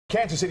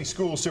Kansas City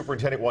School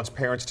Superintendent wants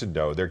parents to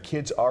know their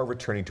kids are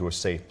returning to a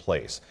safe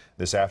place.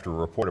 This after a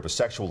report of a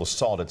sexual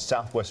assault at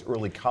Southwest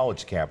Early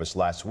College campus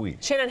last week.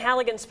 Shannon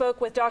Halligan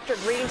spoke with Dr.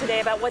 Green today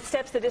about what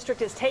steps the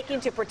district is taking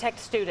to protect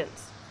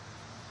students.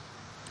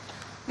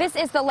 This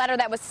is the letter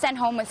that was sent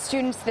home with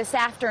students this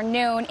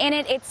afternoon. In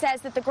it, it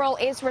says that the girl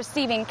is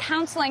receiving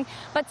counseling,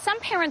 but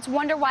some parents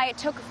wonder why it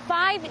took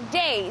 5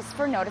 days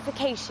for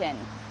notification.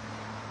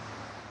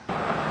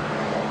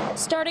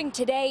 Starting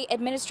today,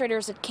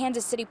 administrators at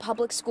Kansas City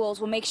Public Schools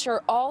will make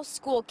sure all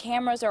school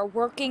cameras are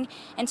working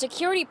and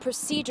security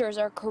procedures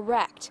are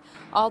correct.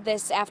 All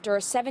this after a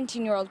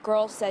 17-year-old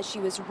girl says she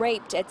was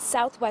raped at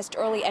Southwest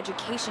Early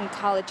Education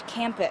College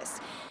campus.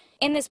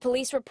 In this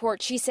police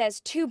report, she says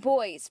 2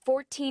 boys,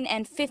 14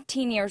 and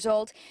 15 years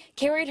old,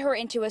 carried her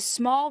into a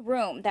small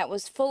room that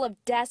was full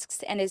of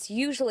desks and is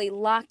usually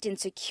locked and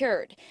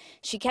secured.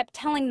 She kept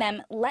telling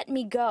them, "Let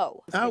me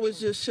go." I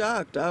was just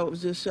shocked.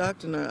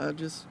 And I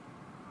just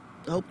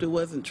hoped it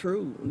wasn't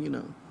true, you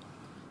know.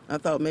 I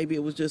thought maybe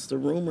it was just a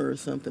rumor or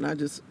something. I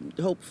just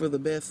hoped for the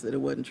best that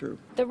it wasn't true.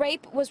 The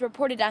rape was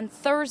reported on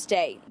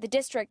Thursday. The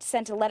district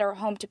sent a letter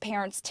home to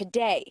parents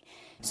today.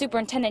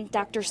 Superintendent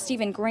Dr.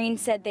 Stephen Green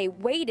said they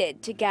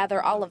waited to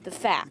gather all of the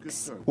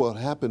facts. Well, it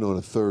happened on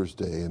a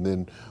Thursday, and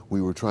then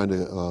we were trying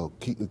to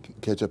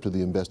catch up to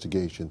the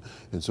investigation,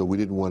 and so we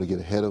didn't want to get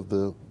ahead of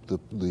the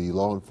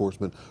law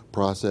enforcement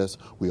process.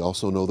 We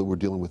also know that we're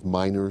dealing with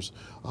minors.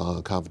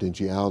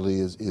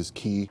 Confidentiality is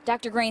key.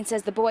 Dr. Green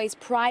says the boys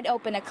pried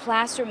open a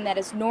classroom that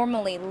is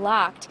normally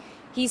locked.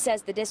 He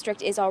says the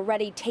district is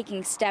already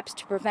taking steps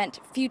to prevent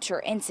future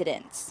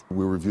incidents.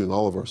 We're reviewing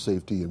all of our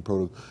safety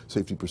and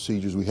safety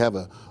procedures. We have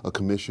a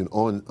commission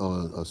on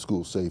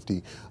school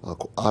safety.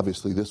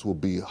 Obviously, this will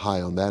be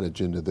high on that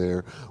agenda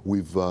there.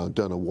 We've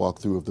done a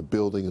walkthrough of the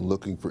building and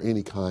looking for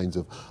any kinds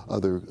of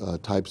other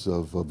types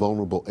of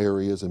vulnerable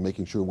areas and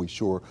making sure we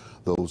shore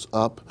those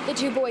up. The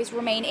 2 boys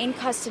remain in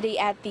custody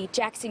at the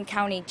Jackson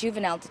County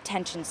Juvenile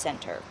Detention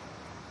Center.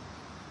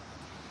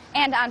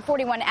 And on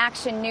 41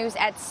 Action News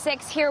at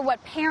 6, hear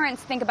what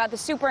parents think about the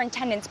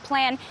superintendent's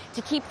plan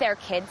to keep their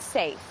kids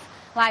safe.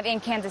 Live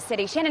in Kansas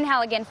City, Shannon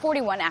Halligan,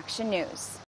 41 Action News.